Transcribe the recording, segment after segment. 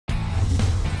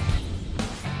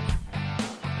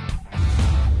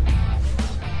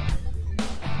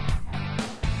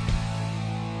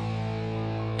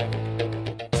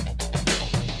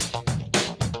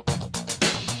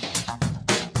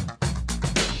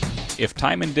If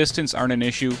time and distance aren't an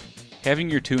issue, having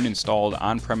your tune installed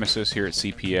on premises here at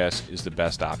CPS is the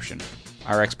best option.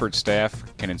 Our expert staff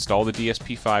can install the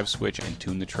DSP-5 switch and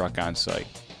tune the truck on site.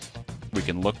 We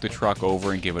can look the truck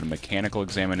over and give it a mechanical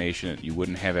examination that you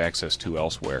wouldn't have access to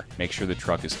elsewhere. Make sure the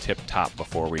truck is tip-top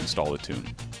before we install the tune.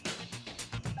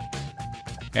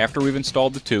 After we've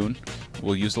installed the tune,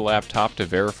 we'll use the laptop to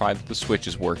verify that the switch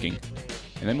is working,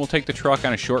 and then we'll take the truck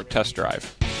on a short test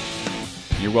drive.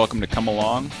 You're welcome to come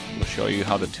along. We'll show you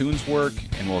how the tunes work,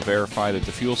 and we'll verify that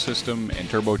the fuel system and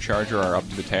turbocharger are up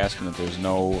to the task and that there's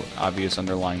no obvious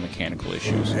underlying mechanical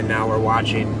issues. And now we're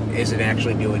watching, is it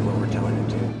actually doing what we're telling it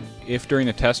to? If during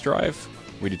the test drive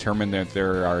we determine that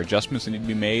there are adjustments that need to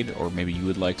be made, or maybe you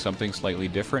would like something slightly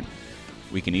different,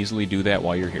 we can easily do that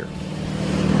while you're here.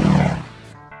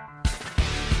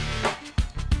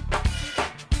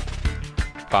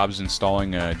 Bob's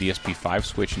installing a DSP-5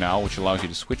 switch now, which allows you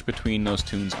to switch between those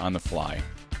tunes on the fly.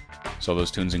 So those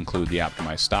tunes include the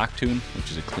optimized stock tune,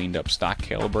 which is a cleaned up stock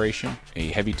calibration, a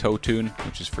heavy tow tune,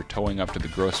 which is for towing up to the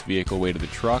gross vehicle weight of the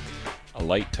truck, a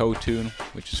light tow tune,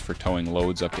 which is for towing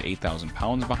loads up to 8,000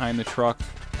 pounds behind the truck.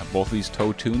 Both of these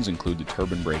tow tunes include the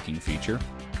turbine braking feature.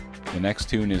 The next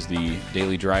tune is the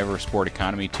Daily Driver Sport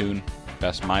Economy tune,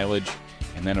 best mileage,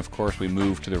 and then of course we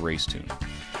move to the race tune.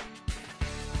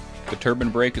 The turbine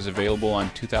brake is available on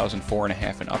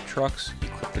 2004.5 and up trucks,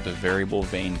 equipped with a variable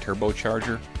vane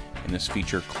turbocharger, and this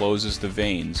feature closes the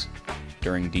vanes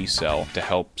during decel to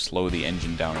help slow the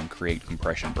engine down and create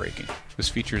compression braking. This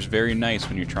feature is very nice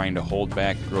when you're trying to hold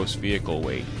back gross vehicle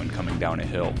weight when coming down a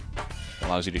hill. It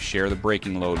allows you to share the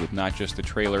braking load with not just the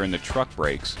trailer and the truck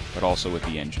brakes, but also with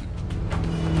the engine.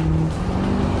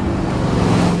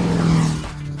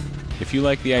 If you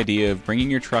like the idea of bringing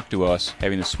your truck to us,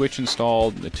 having the switch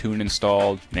installed, the tune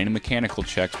installed, and any mechanical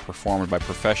checks performed by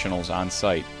professionals on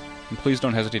site, then please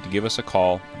don't hesitate to give us a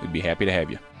call. We'd be happy to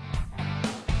have you.